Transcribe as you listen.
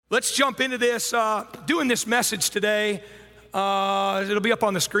Let's jump into this. Doing this message today, it'll be up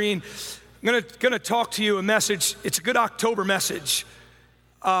on the screen. I'm gonna talk to you a message. It's a good October message.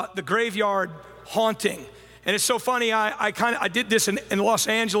 The graveyard haunting. And it's so funny, I did this in Los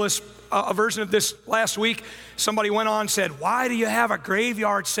Angeles, a version of this last week. Somebody went on and said, why do you have a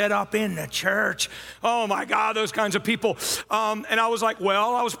graveyard set up in the church? Oh my God, those kinds of people. And I was like,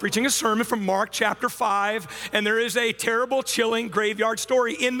 well, I was preaching a sermon from Mark chapter 5, and there is a terrible, chilling graveyard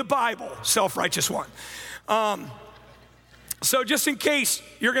story in the Bible, self-righteous one. So just in case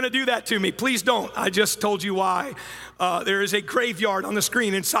you're gonna do that to me, please don't. I just told you why. There is a graveyard on the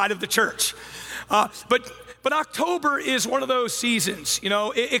screen inside of the church. But October is one of those seasons, you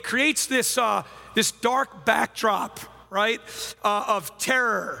know, it creates this dark backdrop, right, of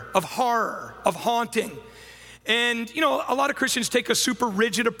terror, of horror, of haunting. And, you know, a lot of Christians take a super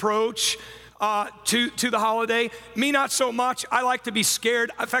rigid approach to the holiday. Me, not so much. I like to be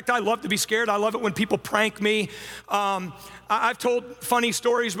scared. In fact, I love to be scared. I love it when people prank me. I've told funny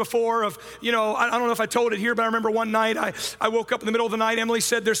stories before of, you know, I don't know if I told it here, but I remember one night I woke up in the middle of the night. Emily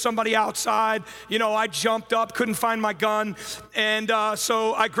said, there's somebody outside. You know, I jumped up, couldn't find my gun. And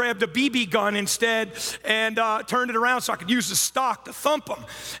so I grabbed a BB gun instead and turned it around so I could use the stock to thump them.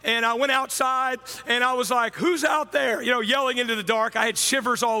 And I went outside and I was like, who's out there? You know, yelling into the dark. I had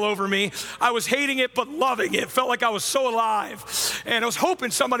shivers all over me. I was hating it, but loving it. Felt like I was so alive. And I was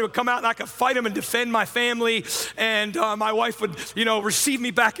hoping somebody would come out and I could fight them and defend my family. And my wife would, you know, receive me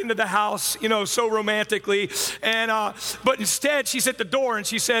back into the house, you know, so romantically. And, but instead she's at the door and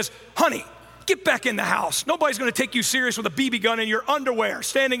she says, honey, get back in the house. Nobody's gonna take you serious with a BB gun in your underwear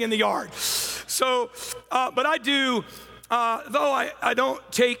standing in the yard. So, but I do, though I don't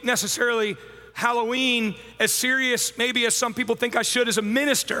take necessarily Halloween as serious maybe as some people think I should as a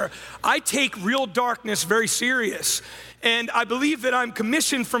minister, I take real darkness very serious. And I believe that I'm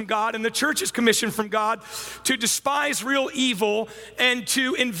commissioned from God, and the church is commissioned from God, to despise real evil and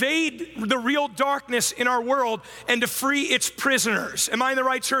to invade the real darkness in our world and to free its prisoners. Am I in the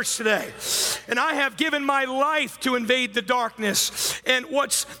right church today? And I have given my life to invade the darkness. And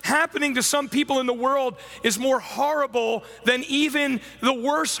what's happening to some people in the world is more horrible than even the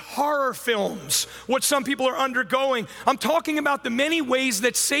worst horror films, what some people are undergoing. I'm talking about the many ways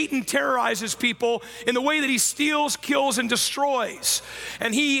that Satan terrorizes people in the way that he steals, kills, and destroys.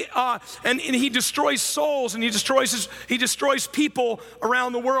 And he destroys souls, and he destroys people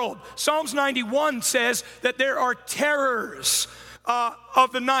around the world. Psalms 91 says that there are terrors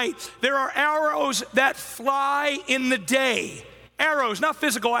of the night. There are arrows that fly in the day. Arrows, not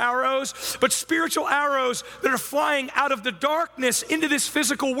physical arrows, but spiritual arrows that are flying out of the darkness into this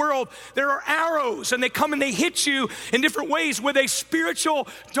physical world. There are arrows, and they come and they hit you in different ways with a spiritual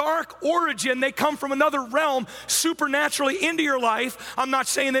dark origin. They come from another realm supernaturally into your life. I'm not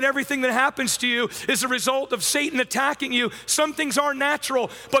saying that everything that happens to you is a result of Satan attacking you. Some things are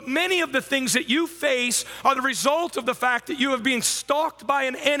natural, but many of the things that you face are the result of the fact that you have been stalked by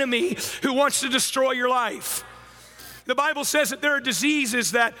an enemy who wants to destroy your life. The Bible says that there are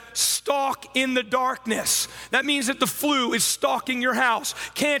diseases that stalk in the darkness. That means that the flu is stalking your house.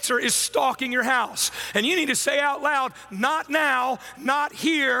 Cancer is stalking your house. And you need to say out loud, not now, not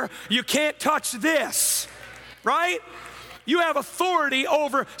here. You can't touch this, right? You have authority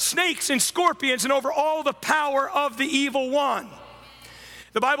over snakes and scorpions and over all the power of the evil one.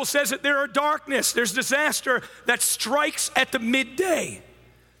 The Bible says that there are darkness, there's disaster that strikes at the midday.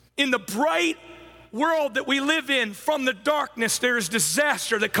 In the bright world that we live in, from the darkness, there is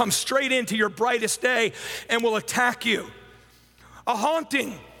disaster that comes straight into your brightest day and will attack you. A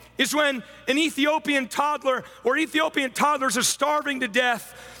haunting is when an Ethiopian toddler or Ethiopian toddlers are starving to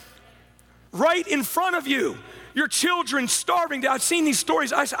death right in front of you. Your children starving to death. I've seen these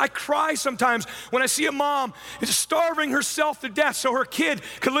stories. I cry sometimes when I see a mom is starving herself to death so her kid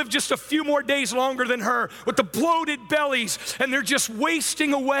could live just a few more days longer than her with the bloated bellies, and they're just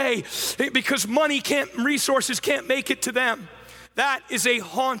wasting away because resources can't make it to them. That is a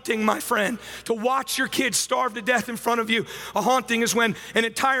haunting, my friend, to watch your kids starve to death in front of you. A haunting is when an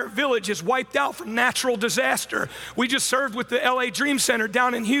entire village is wiped out from natural disaster. We just served with the LA Dream Center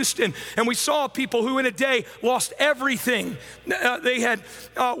down in Houston, and we saw people who in a day lost everything. They had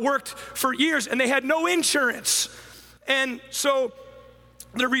worked for years, and they had no insurance. And so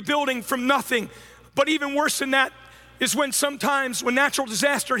they're rebuilding from nothing. But even worse than that is when sometimes when natural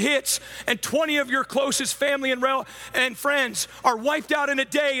disaster hits and 20 of your closest family and friends are wiped out in a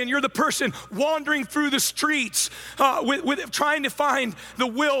day, and you're the person wandering through the streets with trying to find the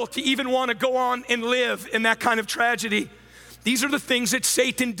will to even want to go on and live in that kind of tragedy. These are the things that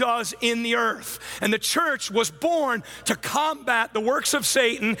Satan does in the earth. And the church was born to combat the works of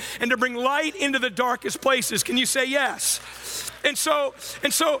Satan and to bring light into the darkest places. Can you say yes? And so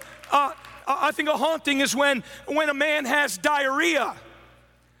I think a haunting is when a man has diarrhea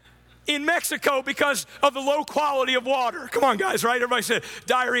in Mexico because of the low quality of water. Come on, guys, right? Everybody said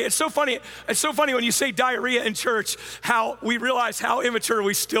diarrhea. It's so funny. It's so funny when you say diarrhea in church, how we realize how immature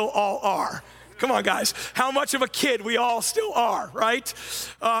we still all are. Come on, guys. How much of a kid we all still are, right?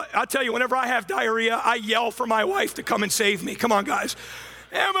 I'll tell you, whenever I have diarrhea, I yell for my wife to come and save me. Come on, guys.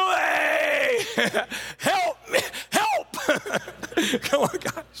 Emily, help me, help. Come on,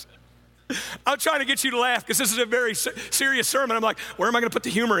 guys. I'm trying to get you to laugh because this is a very serious sermon. I'm like, where am I going to put the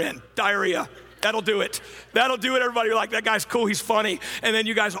humor in? Diarrhea. That'll do it. That'll do it. Everybody, you're like, that guy's cool. He's funny. And then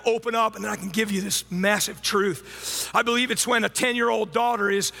you guys open up, and then I can give you this massive truth. I believe it's when a 10-year-old daughter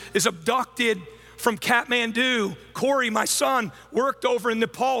is abducted from Kathmandu. Corey, my son, worked over in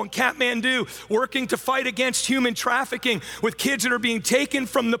Nepal and Kathmandu, working to fight against human trafficking with kids that are being taken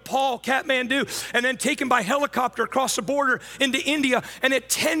from Nepal, Kathmandu, and then taken by helicopter across the border into India. And at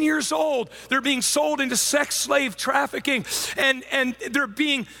 10 years old, they're being sold into sex slave trafficking, and they're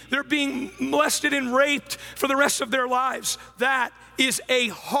being molested and raped for the rest of their lives. That is a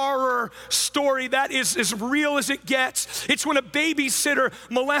horror story. That is as real as it gets. It's when a babysitter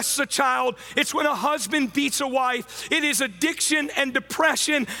molests a child. It's when a husband beats a wife. It is addiction and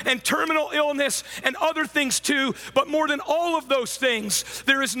depression and terminal illness and other things too. But more than all of those things,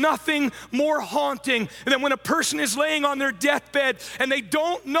 there is nothing more haunting than when a person is laying on their deathbed and they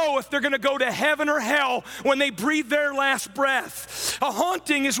don't know if they're going to go to heaven or hell when they breathe their last breath. A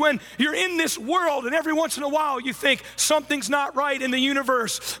haunting is when you're in this world and every once in a while you think something's not right in the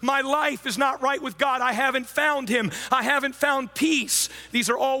universe. My life is not right with God. I haven't found him. I haven't found peace. These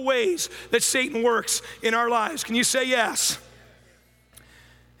are all ways that Satan works in our lives. Can you say yes?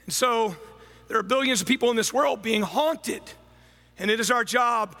 And so there are billions of people in this world being haunted, and it is our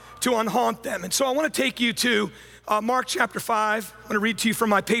job to unhaunt them. And so I want to take you to Mark chapter 5. I'm going to read to you from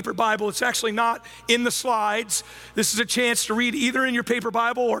my paper Bible. It's actually not in the slides. This is a chance to read either in your paper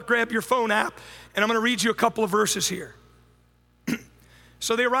Bible or grab your phone app, and I'm going to read you a couple of verses here.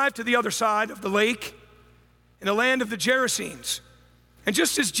 So they arrived to the other side of the lake in the land of the Gerasenes. And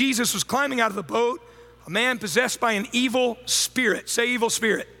just as Jesus was climbing out of the boat, a man possessed by an evil spirit, say evil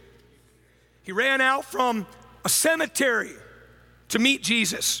spirit, he ran out from a cemetery to meet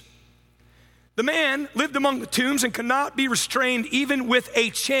Jesus. The man lived among the tombs and could not be restrained even with a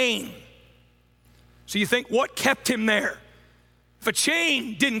chain. So you think, what kept him there? If a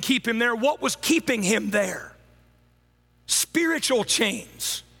chain didn't keep him there, what was keeping him there? Spiritual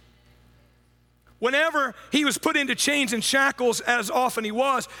chains. Whenever he was put into chains and shackles, as often he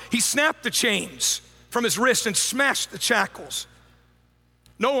was, he snapped the chains from his wrist and smashed the shackles.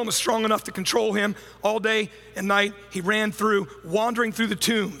 No one was strong enough to control him. All day and night he ran through, wandering through the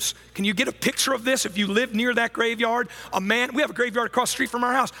tombs. Can you get a picture of this if you live near that graveyard? We have a graveyard across the street from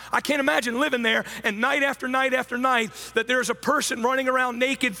our house. I can't imagine living there and night after night after night that there's a person running around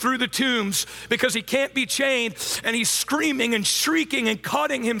naked through the tombs because he can't be chained and he's screaming and shrieking and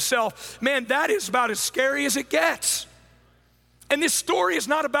cutting himself. Man, that is about as scary as it gets. And this story is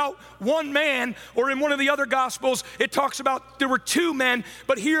not about one man, or in one of the other gospels, it talks about there were two men,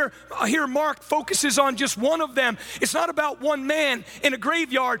 but here Mark focuses on just one of them. It's not about one man in a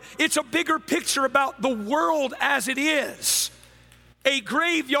graveyard. It's a bigger picture about the world as it is. A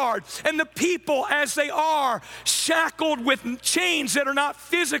graveyard, and the people as they are, shackled with chains that are not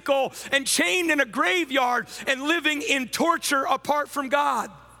physical, and chained in a graveyard and living in torture apart from God.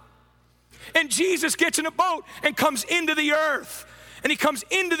 And Jesus gets in a boat and comes into the earth. And he comes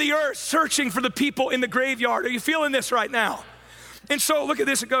into the earth searching for the people in the graveyard. Are you feeling this right now? And so look at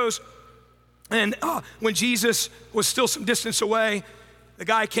this, it goes. And when Jesus was still some distance away, the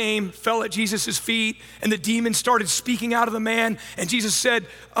guy came, fell at Jesus' feet, and the demon started speaking out of the man. And Jesus said,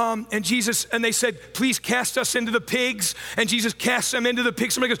 and they said, please cast us into the pigs. And Jesus cast them into the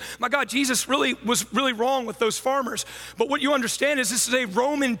pigs. Somebody goes, my God, Jesus was really wrong with those farmers. But what you understand is this is a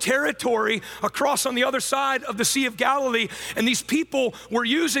Roman territory across on the other side of the Sea of Galilee. And these people were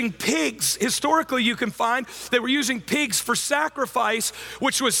using pigs. Historically, you can find they were using pigs for sacrifice,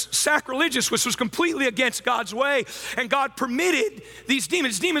 which was sacrilegious, which was completely against God's way. And God permitted these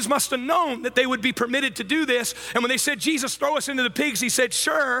demons. Demons must have known that they would be permitted to do this. And when they said, Jesus, throw us into the pigs, he said,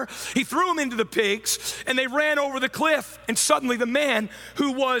 sure. He threw them into the pigs, and they ran over the cliff. And suddenly the man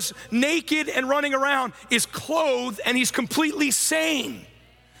who was naked and running around is clothed, and he's completely sane.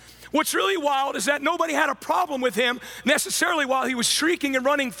 What's really wild is that nobody had a problem with him necessarily while he was shrieking and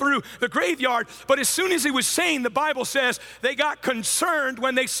running through the graveyard. But as soon as he was sane, the Bible says they got concerned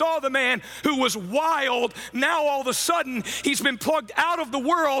when they saw the man who was wild. Now all of a sudden, he's been plugged out of the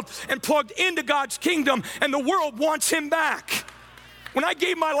world and plugged into God's kingdom, and the world wants him back. When I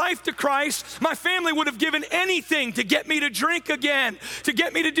gave my life to Christ, my family would have given anything to get me to drink again, to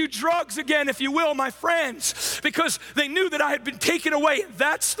get me to do drugs again, if you will, my friends, because they knew that I had been taken away.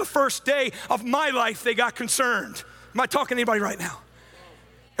 That's the first day of my life they got concerned. Am I talking to anybody right now?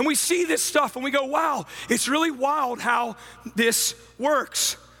 And we see this stuff and we go, wow, it's really wild how this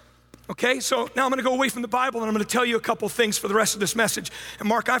works. Okay, so now I'm going to go away from the Bible and I'm going to tell you a couple things for the rest of this message. And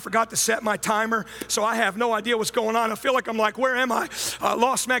Mark, I forgot to set my timer, so I have no idea what's going on. I feel like I'm like, where am I?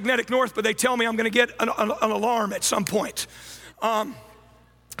 Lost magnetic north, but they tell me I'm going to get an alarm at some point.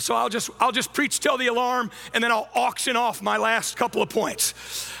 So I'll just preach till the alarm, and then I'll auction off my last couple of points.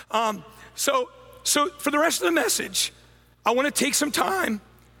 So for the rest of the message, I want to take some time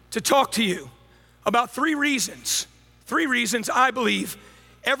to talk to you about three reasons I believe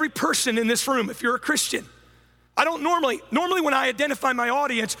every person in this room, if you're a Christian, I don't normally when I identify my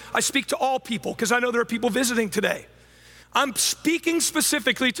audience, I speak to all people because I know there are people visiting today. I'm speaking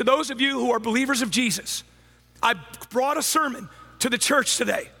specifically to those of you who are believers of Jesus. I brought a sermon to the church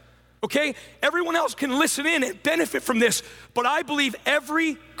today, okay? Everyone else can listen in and benefit from this, but I believe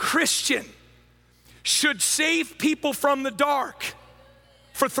every Christian should save people from the dark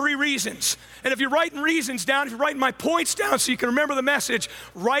for three reasons. And if you're writing reasons down, if you're writing my points down so you can remember the message,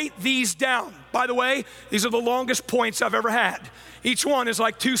 write these down. By the way, these are the longest points I've ever had. Each one is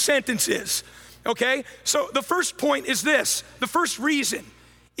like 2 sentences, okay? So the first point is this. The first reason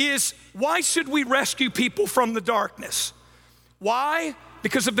is, why should we rescue people from the darkness? Why?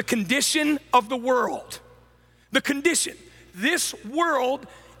 Because of the condition of the world. The condition. This world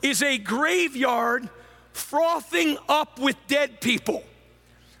is a graveyard frothing up with dead people.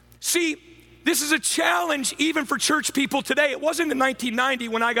 See, this is a challenge even for church people today. It wasn't in 1990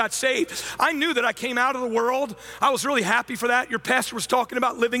 when I got saved. I knew that I came out of the world. I was really happy for that. Your pastor was talking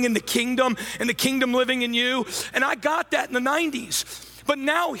about living in the kingdom and the kingdom living in you. And I got that in the 90s. But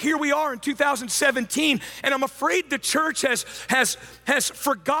now here we are in 2017, and I'm afraid the church has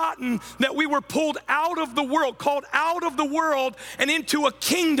forgotten that we were pulled out of the world, called out of the world and into a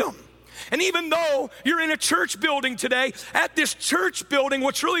kingdom. And even though you're in a church building today, at this church building,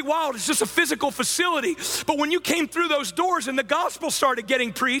 what's really wild is just a physical facility. But when you came through those doors and the gospel started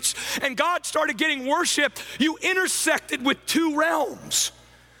getting preached and God started getting worshiped, you intersected with two realms.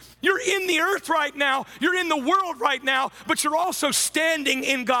 You're in the earth right now, you're in the world right now, but you're also standing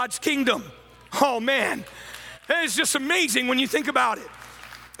in God's kingdom. Oh man, that is just amazing when you think about it.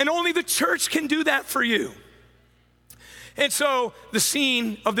 And only the church can do that for you. And so the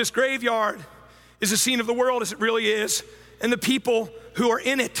scene of this graveyard is the scene of the world as it really is, and the people who are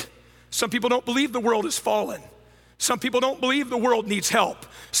in it. Some people don't believe the world is fallen. Some people don't believe the world needs help.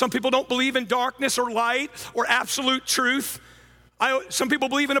 Some people don't believe in darkness or light or absolute truth. Some people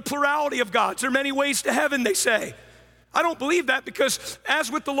believe in a plurality of gods. There are many ways to heaven, they say. I don't believe that because as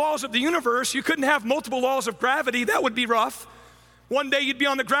with the laws of the universe, you couldn't have multiple laws of gravity. That would be rough. One day you'd be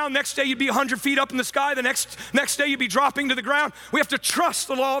on the ground, next day you'd be 100 feet up in the sky, the next day you'd be dropping to the ground. We have to trust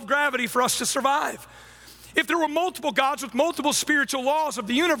the law of gravity for us to survive. If there were multiple gods with multiple spiritual laws of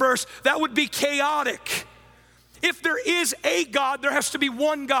the universe, that would be chaotic. If there is a God, there has to be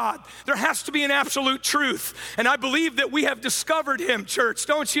one God. There has to be an absolute truth. And I believe that we have discovered him, church,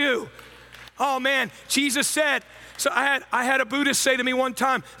 don't you? Oh man, Jesus said, so I had a Buddhist say to me one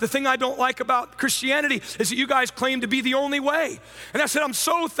time, the thing I don't like about Christianity is that you guys claim to be the only way. And I said, I'm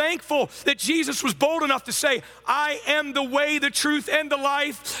so thankful that Jesus was bold enough to say, I am the way, the truth, and the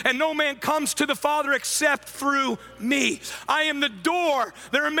life, and no man comes to the Father except through me. I am the door.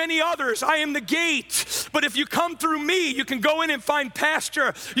 There are many others. I am the gate. But if you come through me, you can go in and find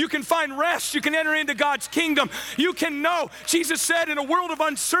pasture. You can find rest. You can enter into God's kingdom. You can know. Jesus said, in a world of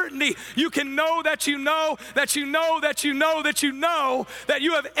uncertainty, you can know that you know that you know that you know that you know that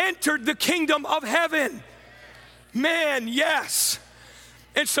you have entered the kingdom of heaven. Man, yes.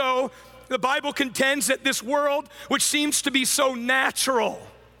 And so the Bible contends that this world, which seems to be so natural,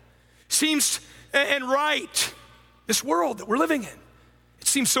 seems and right, this world that we're living in, it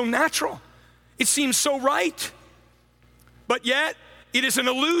seems so natural. It seems so right. But yet, it is an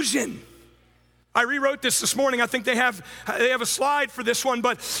illusion. I rewrote this morning. I think they have a slide for this one,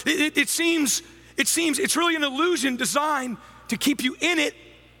 but it seems it's really an illusion designed to keep you in it,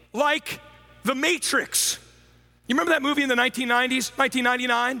 like The Matrix. You remember that movie in the 1990s,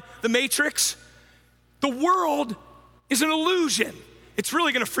 1999, The Matrix? The world is an illusion. it's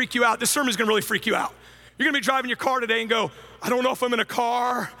really gonna freak you out. This sermon is gonna really freak you out. You're gonna be driving your car today and go, I don't know if I'm in a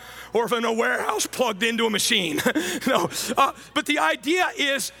car or if I'm in a warehouse plugged into a machine. No, but the idea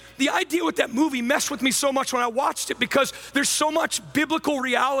with that movie messed with me so much when I watched it because there's so much biblical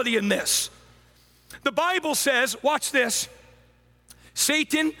reality in this. The Bible says, watch this,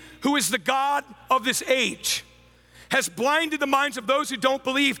 Satan, who is the god of this age, has blinded the minds of those who don't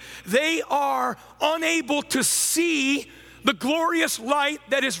believe. They are unable to see the glorious light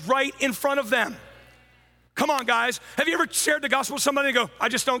that is right in front of them. Come on, guys. Have you ever shared the gospel with somebody and go, I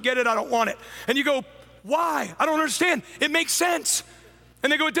just don't get it, I don't want it? And you go, why? I don't understand. It makes sense.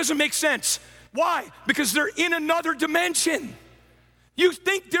 And they go, it doesn't make sense. Why? Because they're in another dimension. You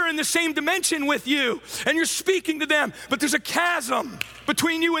think they're in the same dimension with you, and you're speaking to them, but there's a chasm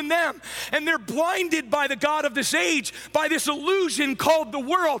between you and them, and they're blinded by the god of this age, by this illusion called the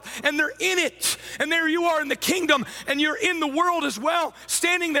world, and they're in it, and there you are in the kingdom, and you're in the world as well,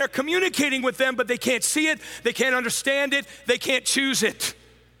 standing there communicating with them, but they can't see it, they can't understand it, they can't choose it,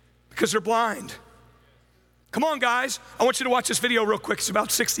 because they're blind. Come on, guys, I want you to watch this video real quick. It's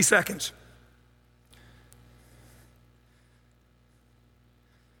about 60 seconds.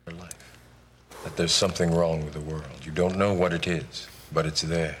 Life. That there's something wrong with the world. You don't know what it is, but it's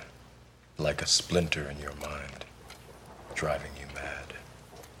there, like a splinter in your mind, driving you mad.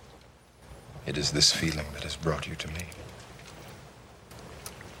 It is this feeling that has brought you to me.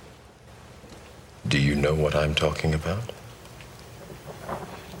 Do you know what I'm talking about?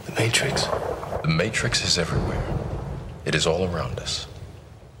 The Matrix. The Matrix is everywhere. It is all around us.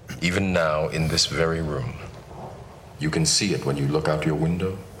 Even now, in this very room. You can see it when you look out your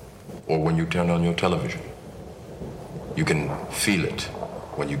window or when you turn on your television. You can feel it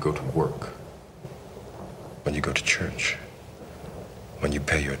when you go to work, when you go to church, when you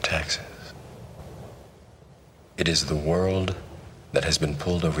pay your taxes. It is the world that has been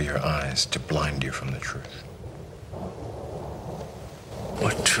pulled over your eyes to blind you from the truth.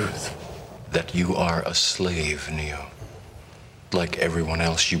 What truth? That you are a slave, Neo. Like everyone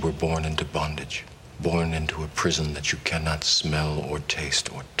else, you were born into bondage. Born into a prison that you cannot smell or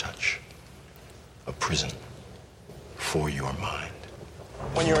taste or touch. A prison for your mind.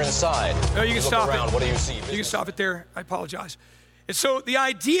 When you're inside, no, you can stop around, it. What do you see? You can stop it there. I apologize. And so the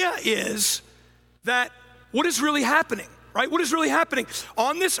idea is that what is really happening, right? What is really happening?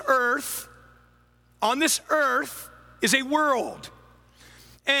 On this earth is a world.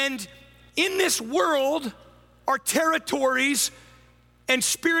 And in this world are territories and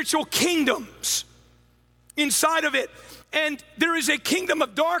spiritual kingdoms inside of it. And there is a kingdom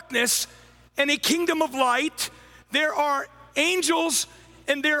of darkness and a kingdom of light. There are angels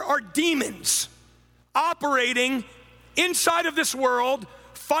and there are demons operating inside of this world,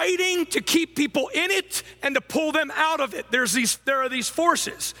 fighting to keep people in it and to pull them out of it. There are these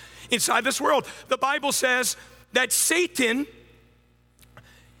forces inside this world. The Bible says that Satan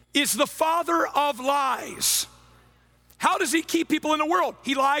is the father of lies. How does he keep people in the world?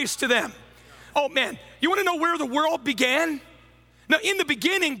 He lies to them. Oh man, you want to know where the world began? Now, in the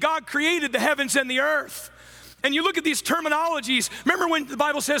beginning, God created the heavens and the earth. And you look at these terminologies. Remember when the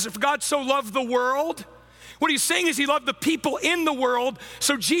Bible says, if God so loved the world? What he's saying is he loved the people in the world.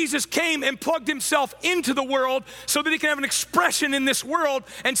 So Jesus came and plugged himself into the world so that he can have an expression in this world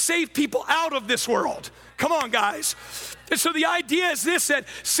and save people out of this world. Come on, guys. And so the idea is this, that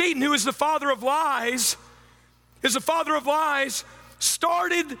Satan, who is the father of lies,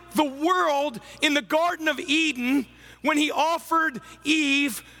 started the world in the Garden of Eden when he offered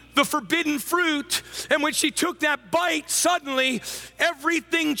Eve the forbidden fruit, and when she took that bite, suddenly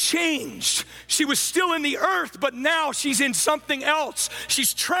everything changed. She was still in the earth, but now she's in something else.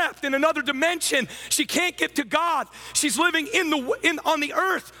 She's trapped in another dimension. She can't get to God. She's living on the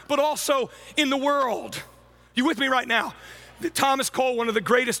earth, but also in the world. You with me right now? Thomas Cole, one of the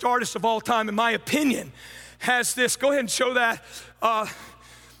greatest artists of all time, in my opinion, has this. Go ahead and show that.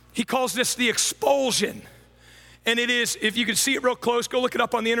 He calls this the expulsion. And it is, if you can see it real close, go look it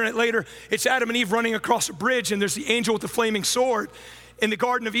up on the internet later. It's Adam and Eve running across a bridge, and there's the angel with the flaming sword in the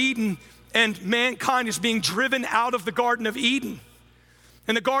Garden of Eden, and mankind is being driven out of the Garden of Eden.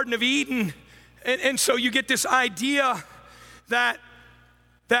 And the Garden of Eden, and so you get this idea that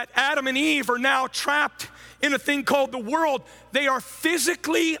Adam and Eve are now trapped in a thing called the world. They are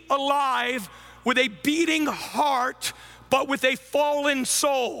physically alive with a beating heart, but with a fallen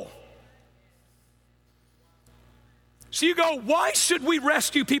soul. So you go, why should we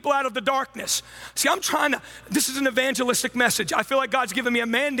rescue people out of the darkness? See, this is an evangelistic message. I feel like God's given me a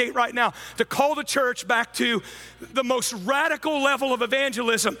mandate right now to call the church back to the most radical level of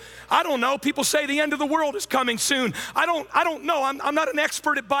evangelism. I don't know. People say the end of the world is coming soon. I don't know. I'm not an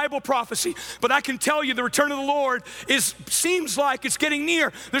expert at Bible prophecy, but I can tell you the return of the Lord seems like it's getting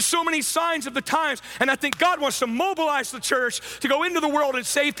near. There's so many signs of the times, and I think God wants to mobilize the church to go into the world and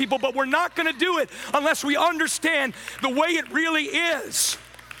save people, but we're not going to do it unless we understand the way it really is.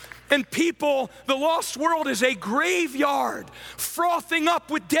 And people, the lost world is a graveyard, frothing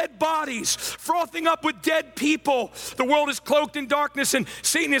up with dead bodies, frothing up with dead people. The world is cloaked in darkness, and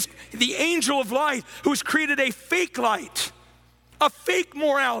Satan is the angel of light who's created a fake light, a fake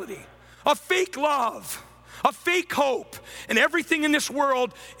morality, a fake love, a fake hope. And everything in this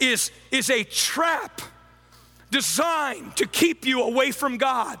world is a trap designed to keep you away from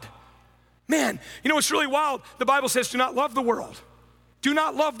God. Man, you know what's really wild? The Bible says, do not love the world. Do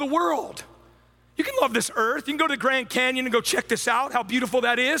not love the world. You can love this earth. You can go to the Grand Canyon and go check this out, how beautiful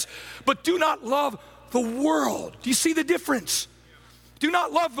that is. But do not love the world. Do you see the difference? Do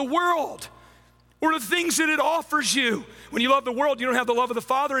not love the world or the things that it offers you. When you love the world, you don't have the love of the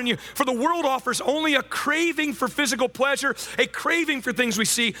Father in you. For the world offers only a craving for physical pleasure, a craving for things we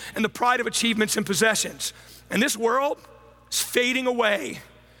see, and the pride of achievements and possessions. And this world is fading away.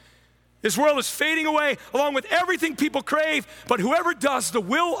 This world is fading away along with everything people crave, but whoever does the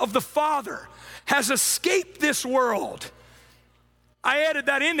will of the Father has escaped this world. I added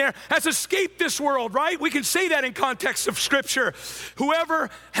that in there, has escaped this world, right? We can say that in context of Scripture. Whoever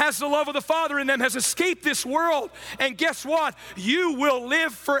has the love of the Father in them has escaped this world. And guess what? You will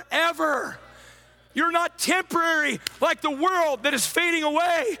live forever. You're not temporary like the world that is fading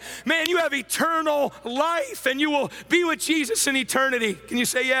away. Man, you have eternal life, and you will be with Jesus in eternity. Can you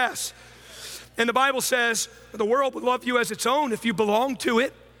say yes? And the Bible says the world would love you as its own if you belong to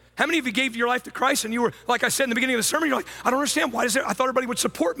it. How many of you gave your life to Christ and you were, like I said in the beginning of the sermon, you're like, I don't understand. I thought everybody would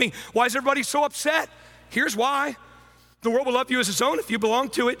support me. Why is everybody so upset? Here's why. The world will love you as its own if you belong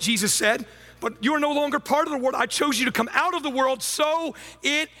to it, Jesus said. But you are no longer part of the world. I chose you to come out of the world, so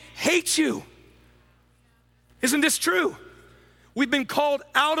it hates you. Isn't this true? We've been called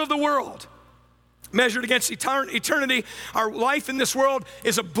out of the world. Measured against eternity, our life in this world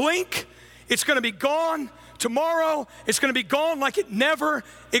is a blink. It's going to be gone tomorrow. It's going to be gone like it never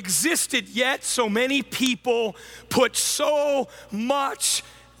existed yet. So many people put so much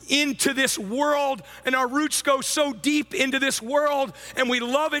into this world, and our roots go so deep into this world, and we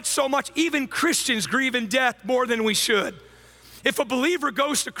love it so much. Even Christians grieve in death more than we should. If a believer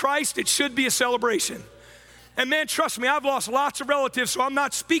goes to Christ, it should be a celebration. And man, trust me, I've lost lots of relatives, so I'm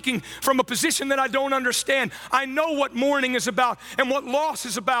not speaking from a position that I don't understand. I know what mourning is about and what loss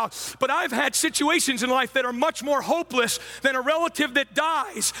is about, but I've had situations in life that are much more hopeless than a relative that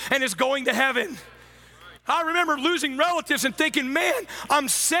dies and is going to heaven. I remember losing relatives and thinking, man, I'm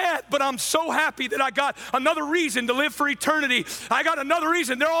sad, but I'm so happy that I got another reason to live for eternity. I got another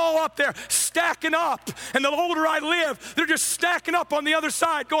reason. They're all up there stacking up, and the older I live, they're just stacking up on the other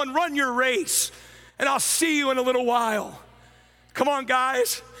side going, run your race. And I'll see you in a little while. Come on,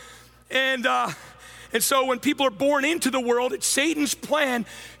 guys. And so when people are born into the world, it's Satan's plan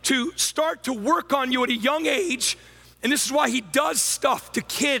to start to work on you at a young age. And this is why he does stuff to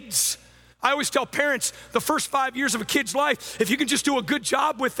kids. I always tell parents, the first 5 years of a kid's life, if you can just do a good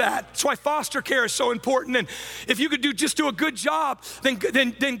job with that. That's why foster care is so important. And if you could just do a good job,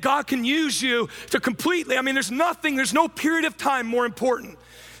 then God can use you to completely, there's no period of time more important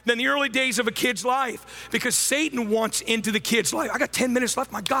than the early days of a kid's life, because Satan wants into the kid's life. I got 10 minutes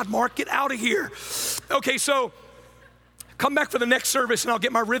left. My God, Mark, get out of here. Okay, so come back for the next service and I'll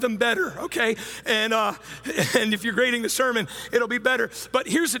get my rhythm better, okay? And if you're grading the sermon, it'll be better. But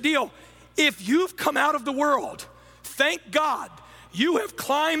here's the deal. If you've come out of the world, thank God you have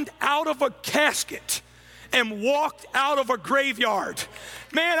climbed out of a casket and walked out of a graveyard.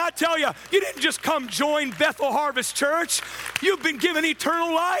 Man, I tell you, you didn't just come join Bethel Harvest Church. You've been given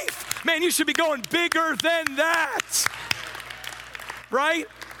eternal life. Man, you should be going bigger than that, right?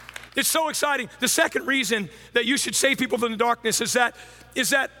 It's so exciting. The second reason that you should save people from the darkness is that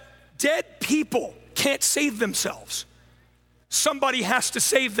dead people can't save themselves. Somebody has to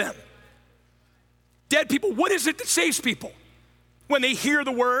save them. Dead people, what is it that saves people? When they hear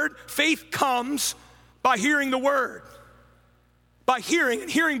the word, faith comes by hearing the word. By hearing, and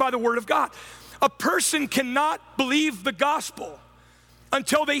hearing by the word of God. A person cannot believe the gospel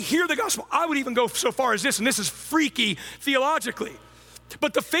until they hear the gospel. I would even go so far as this, and this is freaky theologically.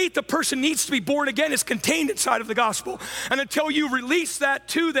 But the faith a person needs to be born again is contained inside of the gospel. And until you release that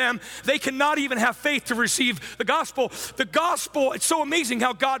to them, they cannot even have faith to receive the gospel. The gospel, it's so amazing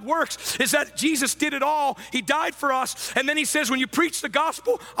how God works, is that Jesus did it all. He died for us. And then he says, when you preach the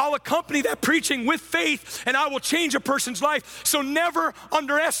gospel, I'll accompany that preaching with faith and I will change a person's life. So never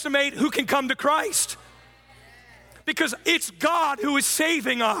underestimate who can come to Christ. Because it's God who is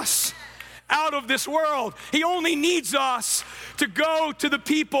saving us out of this world. He only needs us to go to the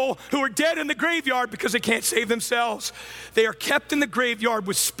people who are dead in the graveyard because they can't save themselves. They are kept in the graveyard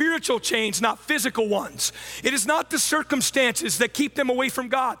with spiritual chains, not physical ones. It is not the circumstances that keep them away from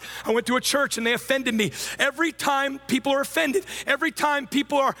God. I went to a church and they offended me. Every time people are offended, every time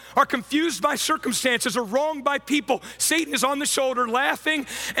people are confused by circumstances or wronged by people, Satan is on the shoulder laughing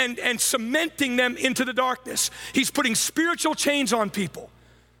and cementing them into the darkness. He's putting spiritual chains on people.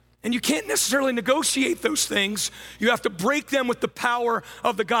 And you can't necessarily negotiate those things. You have to break them with the power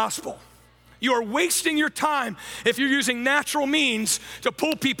of the gospel. You are wasting your time if you're using natural means to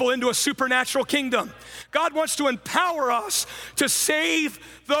pull people into a supernatural kingdom. God wants to empower us to save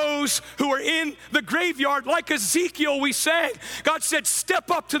those who are in the graveyard. Like Ezekiel, we sang. God said, step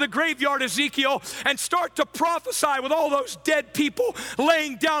up to the graveyard, Ezekiel, and start to prophesy with all those dead people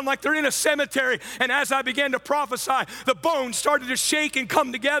laying down like they're in a cemetery. And as I began to prophesy, the bones started to shake and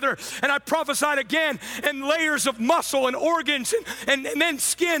come together. And I prophesied again, and layers of muscle and organs and then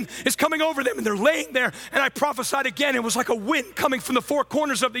skin is coming over them. And they're laying there. And I prophesied again. It was like a wind coming from the four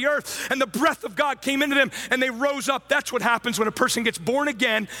corners of the earth. And the breath of God came into them and they rose up. That's what happens when a person gets born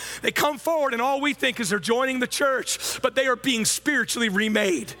again. They come forward and all we think is they're joining the church, but they are being spiritually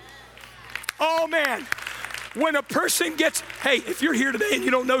remade. Oh man, when a person gets, hey, if you're here today and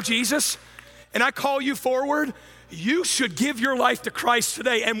you don't know Jesus and I call you forward, you should give your life to Christ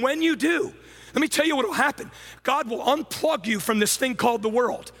today. And when you do, let me tell you what will happen. God will unplug you from this thing called the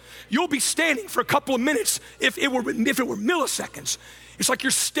world. You'll be standing for a couple of minutes if it were milliseconds. It's like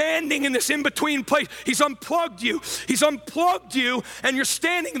you're standing in this in-between place. He's unplugged you. He's unplugged you, and you're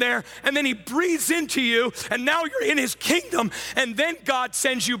standing there, and then he breathes into you, and now you're in his kingdom, and then God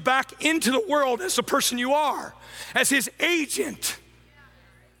sends you back into the world as the person you are, as his agent,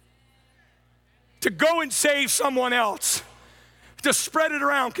 to go and save someone else, to spread it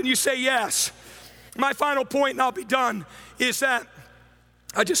around. Can you say yes? My final point, and I'll be done, is that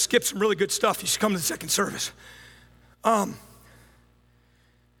I just skipped some really good stuff. You should come to the second service. I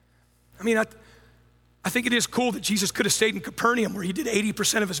think it is cool that Jesus could have stayed in Capernaum where he did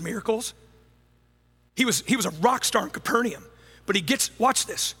 80% of his miracles. He was a rock star in Capernaum, but he gets, watch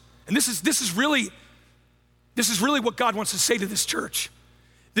this, and this is really what God wants to say to this church.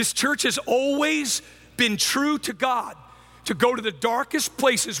 This church has always been true to God, to go to the darkest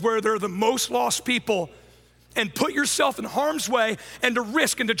places where there are the most lost people and put yourself in harm's way and to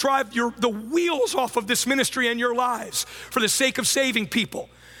risk and to drive the wheels off of this ministry and your lives for the sake of saving people.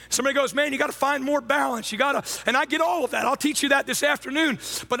 Somebody goes, man, you got to find more balance. And I get all of that. I'll teach you that this afternoon.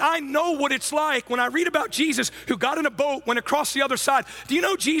 But I know what it's like when I read about Jesus who got in a boat, went across the other side. Do you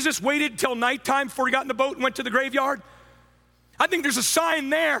know Jesus waited until nighttime before he got in the boat and went to the graveyard? I think there's a sign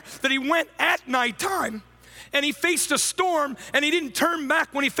there that he went at nighttime and he faced a storm and he didn't turn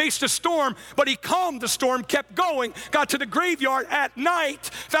back when he faced a storm, but he calmed the storm, kept going, got to the graveyard at night,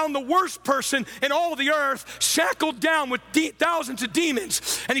 found the worst person in all the earth, shackled down with thousands of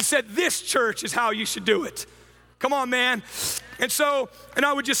demons. And he said, this church is how you should do it. Come on, man. And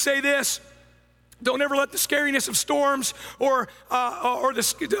I would just say this. Don't ever let the scariness of storms don't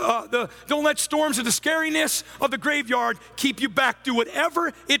let storms or the scariness of the graveyard keep you back. Do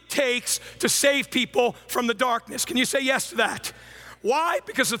whatever it takes to save people from the darkness. Can you say yes to that? Why?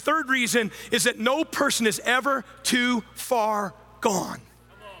 Because the third reason is that no person is ever too far gone.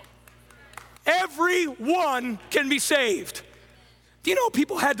 Everyone can be saved. Do you know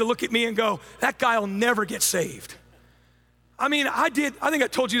people had to look at me and go, that guy will never get saved? I think I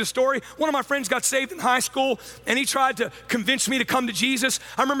told you the story. One of my friends got saved in high school and he tried to convince me to come to Jesus.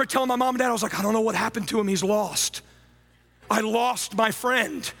 I remember telling my mom and dad, I was like, I don't know what happened to him, he's lost. I lost my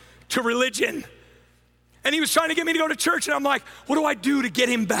friend to religion. And he was trying to get me to go to church and I'm like, what do I do to get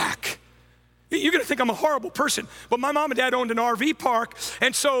him back? You're gonna think I'm a horrible person, but my mom and dad owned an RV park,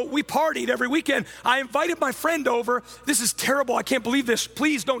 and so we partied every weekend. I invited my friend over. This is terrible, I can't believe this.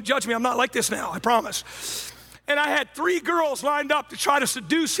 Please don't judge me, I'm not like this now, I promise. And I had 3 girls lined up to try to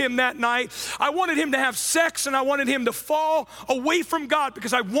seduce him that night. I wanted him to have sex and I wanted him to fall away from God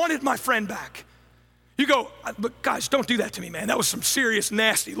because I wanted my friend back. You go, but guys, don't do that to me, man. That was some serious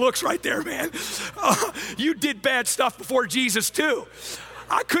nasty looks right there, man. You did bad stuff before Jesus too.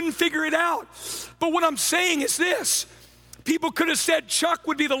 I couldn't figure it out. But what I'm saying is this. People could have said Chuck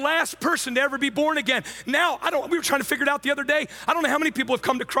would be the last person to ever be born again. Now, we were trying to figure it out the other day. I don't know how many people have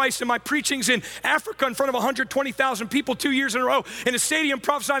come to Christ in my preachings in Africa in front of 120,000 people 2 years in a row, in a stadium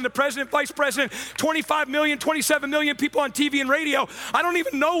prophesying the president, vice president, 25 million, 27 million people on TV and radio. I don't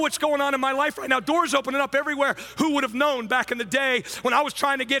even know what's going on in my life right now. Doors opening up everywhere. Who would have known back in the day when I was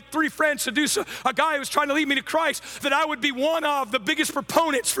trying to get 3 friends to do a guy who was trying to lead me to Christ, that I would be one of the biggest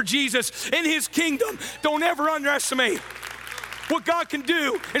proponents for Jesus in his kingdom. Don't ever underestimate what God can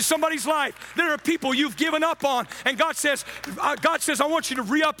do in somebody's life. There are people you've given up on, and God says, I want you to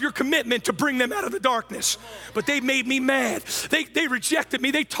re-up your commitment to bring them out of the darkness. But they made me mad. They rejected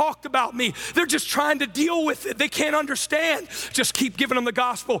me. They talked about me. They're just trying to deal with it. They can't understand. Just keep giving them the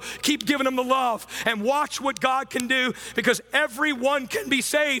gospel. Keep giving them the love, and watch what God can do, because everyone can be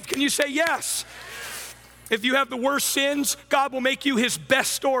saved. Can you say yes? If you have the worst sins, God will make you his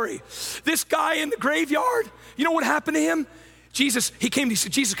best story. This guy in the graveyard, you know what happened to him? Jesus, he came, he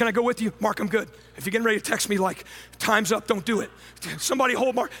said, Jesus, can I go with you? Mark, I'm good. If you're getting ready to text me like, time's up, don't do it. Somebody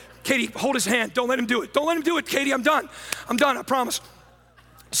hold Mark. Katie, hold his hand. Don't let him do it. Don't let him do it, Katie. I'm done. I promise.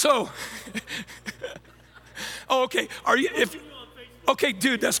 So, oh, okay. Okay,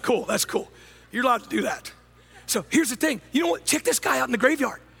 dude, that's cool. That's cool. You're allowed to do that. So here's the thing. You know what? Check this guy out in the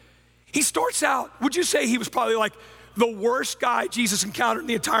graveyard. He starts out, would you say he was probably like the worst guy Jesus encountered in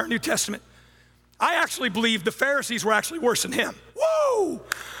the entire New Testament? I actually believe the Pharisees were actually worse than him. Whoa!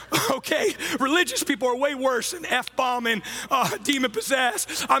 Okay, religious people are way worse than F-bombing,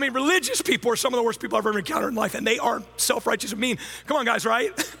 demon-possessed. I mean, religious people are some of the worst people I've ever encountered in life, and they are self-righteous and mean. Come on, guys,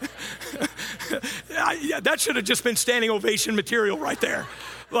 right? Yeah, that should have just been standing ovation material right there.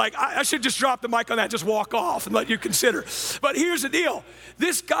 Like, I should just drop the mic on that, just walk off and let you consider. But here's the deal.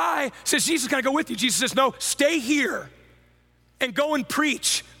 This guy says, Jesus, can I go with you? Jesus says, no, stay here and go and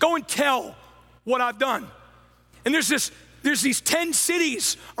preach. Go and tell what I've done. And there's these 10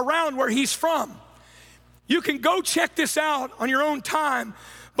 cities around where he's from. You can go check this out on your own time.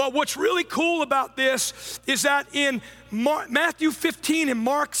 But what's really cool about this is that in Matthew 15 and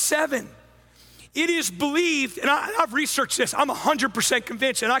Mark 7, it is believed, and I've researched this, I'm 100%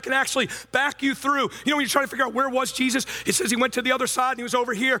 convinced, and I can actually back you through. You know, when you're trying to figure out where was Jesus, it says he went to the other side and he was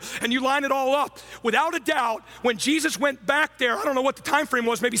over here, and you line it all up. Without a doubt, when Jesus went back there, I don't know what the time frame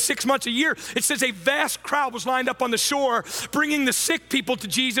was, maybe 6 months, a year, it says a vast crowd was lined up on the shore, bringing the sick people to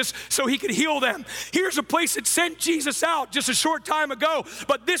Jesus so he could heal them. Here's a place that sent Jesus out just a short time ago,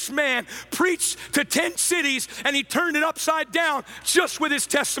 but this man preached to 10 cities, and he turned it upside down just with his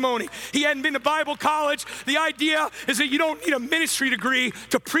testimony. He hadn't been to Bible college. The idea is that you don't need a ministry degree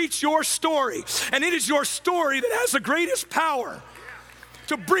to preach your story. And it is your story that has the greatest power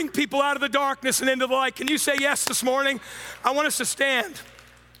to bring people out of the darkness and into the light. Can you say yes this morning? I want us to stand.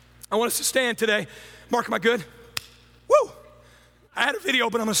 I want us to stand today. Mark, am I good? Woo! I had a video,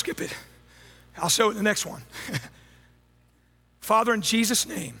 but I'm going to skip it. I'll show it in the next one. Father, in Jesus'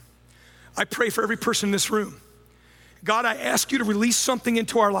 name, I pray for every person in this room. God, I ask you to release something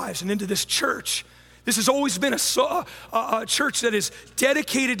into our lives and into this church. This has always been a church that is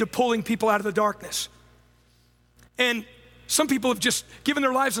dedicated to pulling people out of the darkness. And some people have just given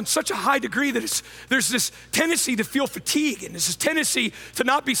their lives on such a high degree that there's this tendency to feel fatigue, and there's this tendency to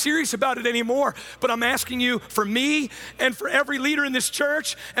not be serious about it anymore. But I'm asking you for me and for every leader in this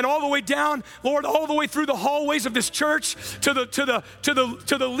church, and all the way down, Lord, all the way through the hallways of this church to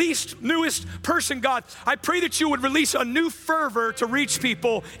the least newest person, God, I pray that you would release a new fervor to reach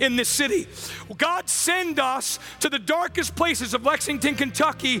people in this city. God, send us to the darkest places of Lexington,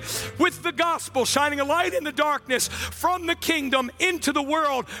 Kentucky, with the gospel, shining a light in the darkness from the kingdom into the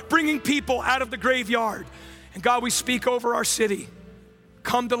world, bringing people out of the graveyard. And God, we speak over our city.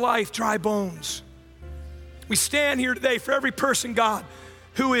 Come to life, dry bones. We stand here today for every person, God,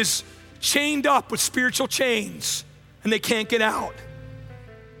 who is chained up with spiritual chains and they can't get out.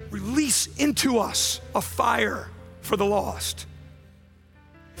 Release into us a fire for the lost.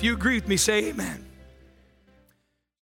 If you agree with me, say amen.